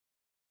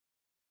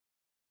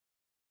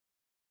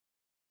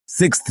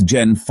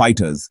6th-gen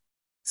fighters,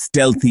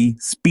 stealthy,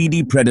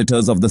 speedy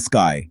predators of the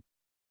sky.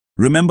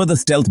 Remember the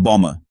stealth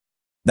bomber?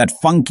 That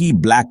funky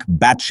black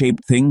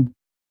bat-shaped thing?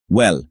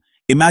 Well,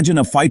 imagine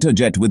a fighter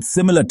jet with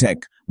similar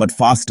tech, but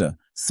faster,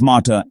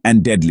 smarter,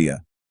 and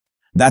deadlier.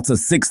 That's a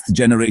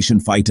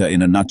 6th-generation fighter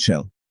in a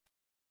nutshell.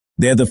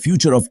 They're the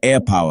future of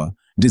air power,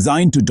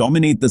 designed to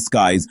dominate the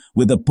skies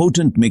with a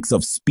potent mix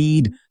of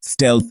speed,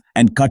 stealth,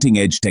 and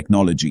cutting-edge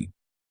technology.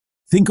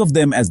 Think of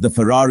them as the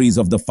Ferraris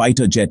of the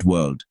fighter jet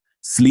world,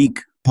 sleek,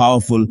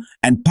 powerful,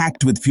 and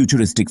packed with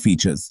futuristic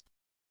features.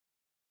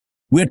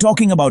 We're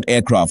talking about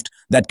aircraft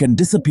that can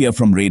disappear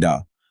from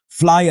radar,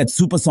 fly at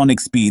supersonic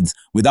speeds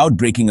without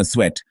breaking a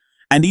sweat,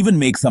 and even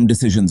make some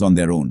decisions on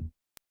their own.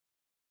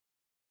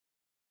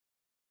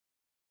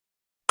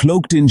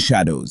 Cloaked in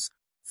shadows,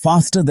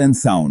 faster than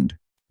sound,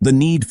 the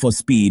need for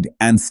speed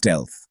and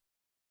stealth.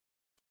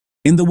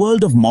 In the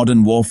world of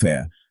modern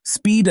warfare,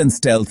 speed and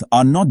stealth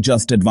are not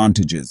just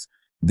advantages,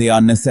 they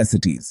are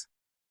necessities.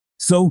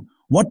 So,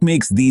 what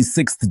makes these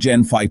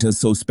 6th-gen fighters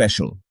so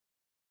special?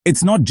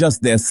 It's not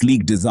just their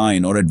sleek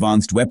design or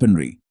advanced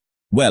weaponry.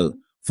 Well,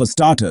 for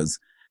starters,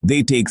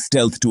 they take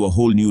stealth to a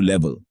whole new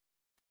level.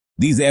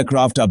 These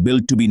aircraft are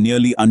built to be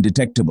nearly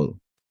undetectable.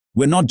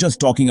 We're not just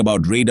talking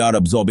about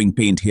radar-absorbing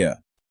paint here.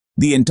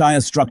 The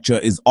entire structure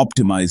is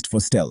optimized for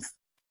stealth.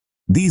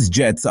 These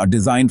jets are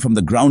designed from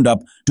the ground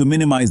up to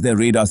minimize their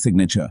radar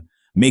signature,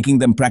 making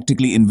them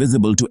practically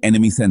invisible to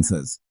enemy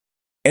sensors.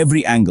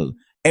 Every angle,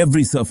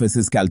 every surface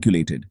is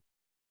calculated.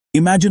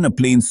 Imagine a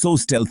plane so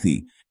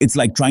stealthy, it's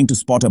like trying to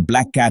spot a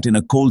black cat in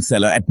a coal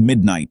cellar at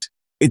midnight.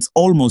 It's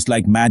almost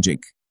like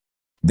magic.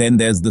 Then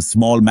there's the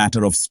small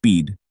matter of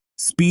speed.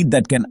 Speed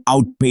that can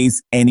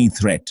outpace any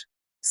threat.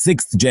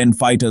 6th-gen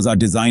fighters are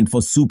designed for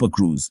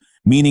supercruise,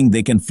 meaning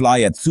they can fly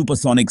at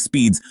supersonic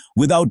speeds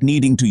without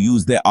needing to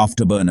use their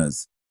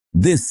afterburners.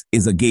 This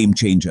is a game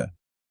changer.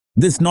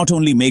 This not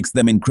only makes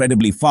them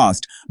incredibly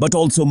fast, but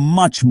also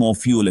much more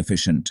fuel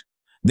efficient.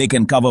 They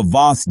can cover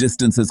vast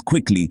distances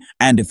quickly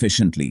and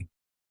efficiently.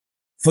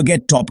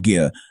 Forget Top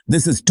Gear,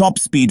 this is top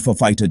speed for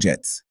fighter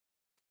jets.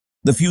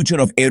 The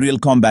future of aerial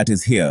combat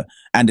is here,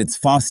 and it's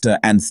faster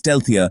and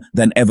stealthier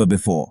than ever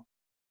before.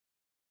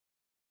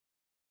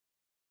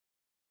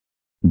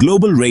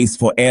 Global race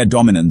for air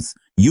dominance,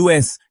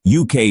 US,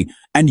 UK,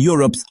 and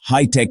Europe's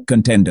high-tech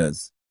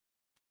contenders.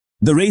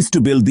 The race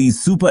to build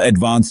these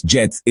super-advanced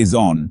jets is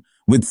on,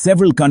 with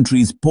several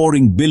countries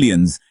pouring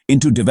billions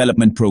into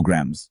development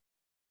programs.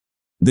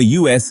 The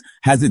US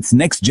has its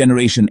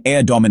next-generation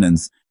air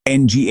dominance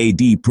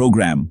NGAD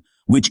program,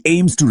 which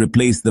aims to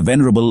replace the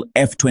venerable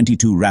F-22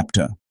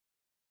 Raptor.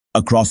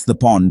 Across the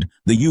pond,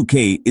 the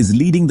UK is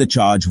leading the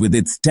charge with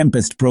its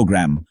Tempest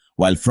program,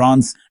 while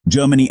France,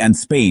 Germany, and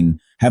Spain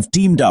have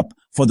teamed up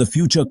for the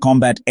Future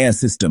Combat Air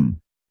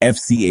System,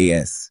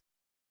 FCAS.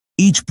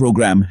 Each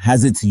program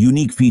has its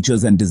unique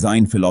features and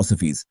design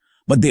philosophies,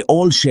 but they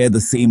all share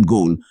the same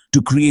goal: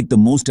 to create the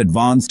most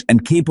advanced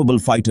and capable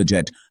fighter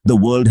jet the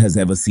world has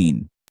ever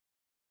seen.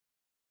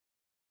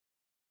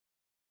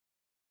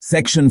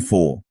 Section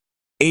 4.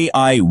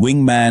 AI,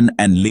 Wingman,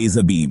 and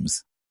Laser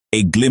Beams.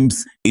 A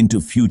glimpse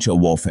into future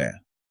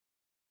warfare.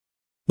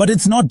 But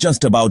it's not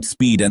just about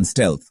speed and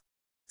stealth.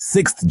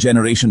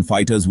 6th-generation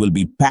fighters will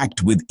be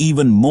packed with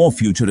even more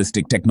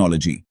futuristic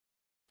technology.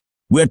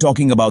 We're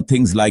talking about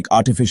things like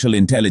artificial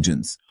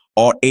intelligence,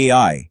 or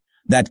AI,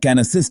 that can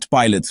assist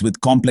pilots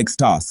with complex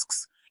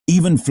tasks,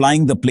 even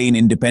flying the plane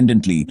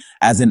independently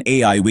as an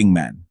AI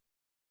wingman.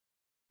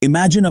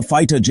 Imagine a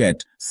fighter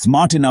jet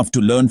smart enough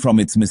to learn from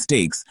its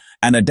mistakes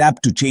and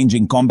adapt to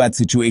changing combat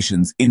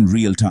situations in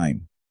real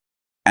time.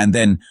 And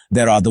then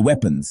there are the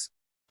weapons.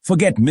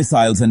 Forget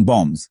missiles and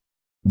bombs.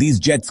 These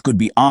jets could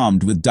be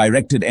armed with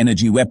directed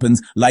energy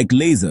weapons like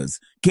lasers,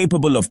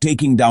 capable of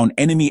taking down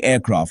enemy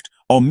aircraft,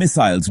 or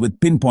missiles with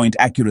pinpoint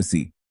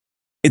accuracy.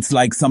 It's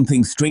like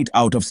something straight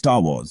out of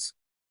Star Wars.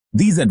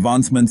 These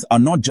advancements are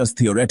not just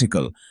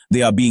theoretical,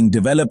 they are being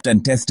developed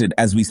and tested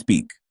as we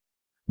speak.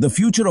 The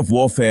future of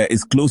warfare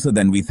is closer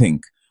than we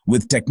think,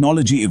 with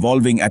technology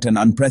evolving at an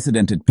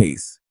unprecedented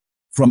pace.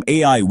 From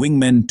AI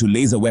wingmen to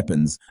laser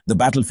weapons, the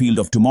battlefield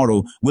of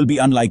tomorrow will be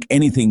unlike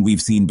anything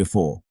we've seen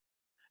before.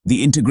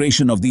 The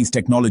integration of these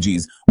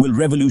technologies will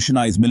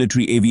revolutionize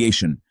military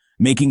aviation,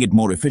 making it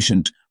more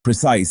efficient,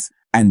 precise,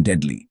 and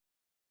deadly.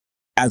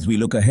 As we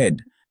look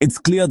ahead, it's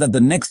clear that the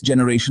next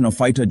generation of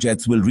fighter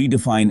jets will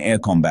redefine air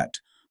combat,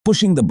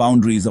 pushing the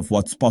boundaries of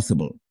what's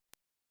possible.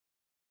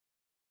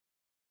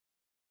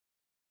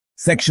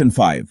 Section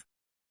 5.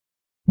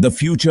 The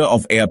future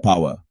of air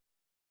power.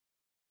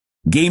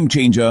 Game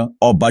changer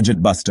or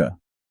budget buster.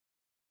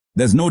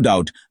 There's no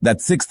doubt that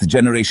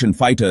 6th-generation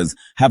fighters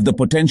have the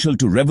potential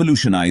to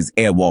revolutionize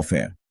air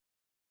warfare.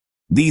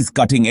 These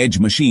cutting-edge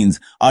machines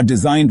are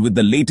designed with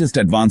the latest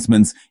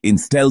advancements in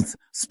stealth,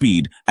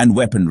 speed, and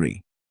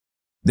weaponry.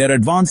 Their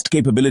advanced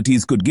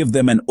capabilities could give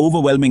them an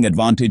overwhelming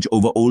advantage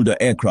over older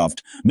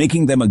aircraft,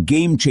 making them a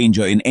game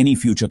changer in any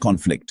future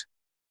conflict.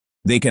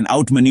 They can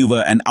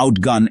outmaneuver and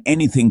outgun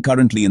anything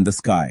currently in the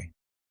sky.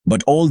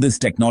 But all this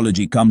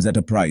technology comes at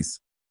a price.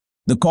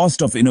 The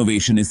cost of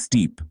innovation is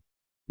steep.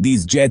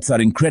 These jets are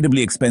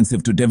incredibly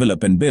expensive to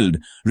develop and build,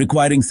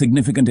 requiring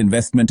significant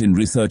investment in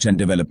research and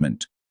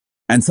development.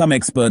 And some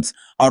experts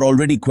are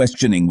already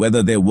questioning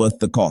whether they're worth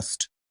the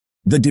cost.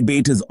 The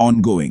debate is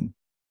ongoing.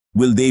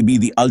 Will they be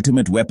the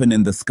ultimate weapon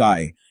in the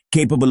sky,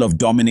 capable of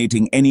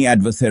dominating any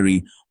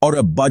adversary, or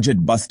a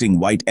budget-busting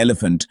white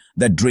elephant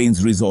that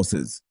drains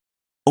resources?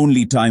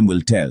 Only time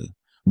will tell.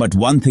 But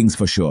one thing's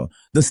for sure,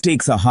 the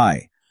stakes are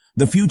high.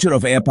 The future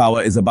of air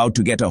power is about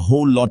to get a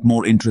whole lot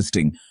more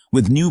interesting,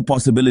 with new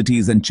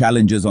possibilities and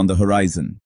challenges on the horizon.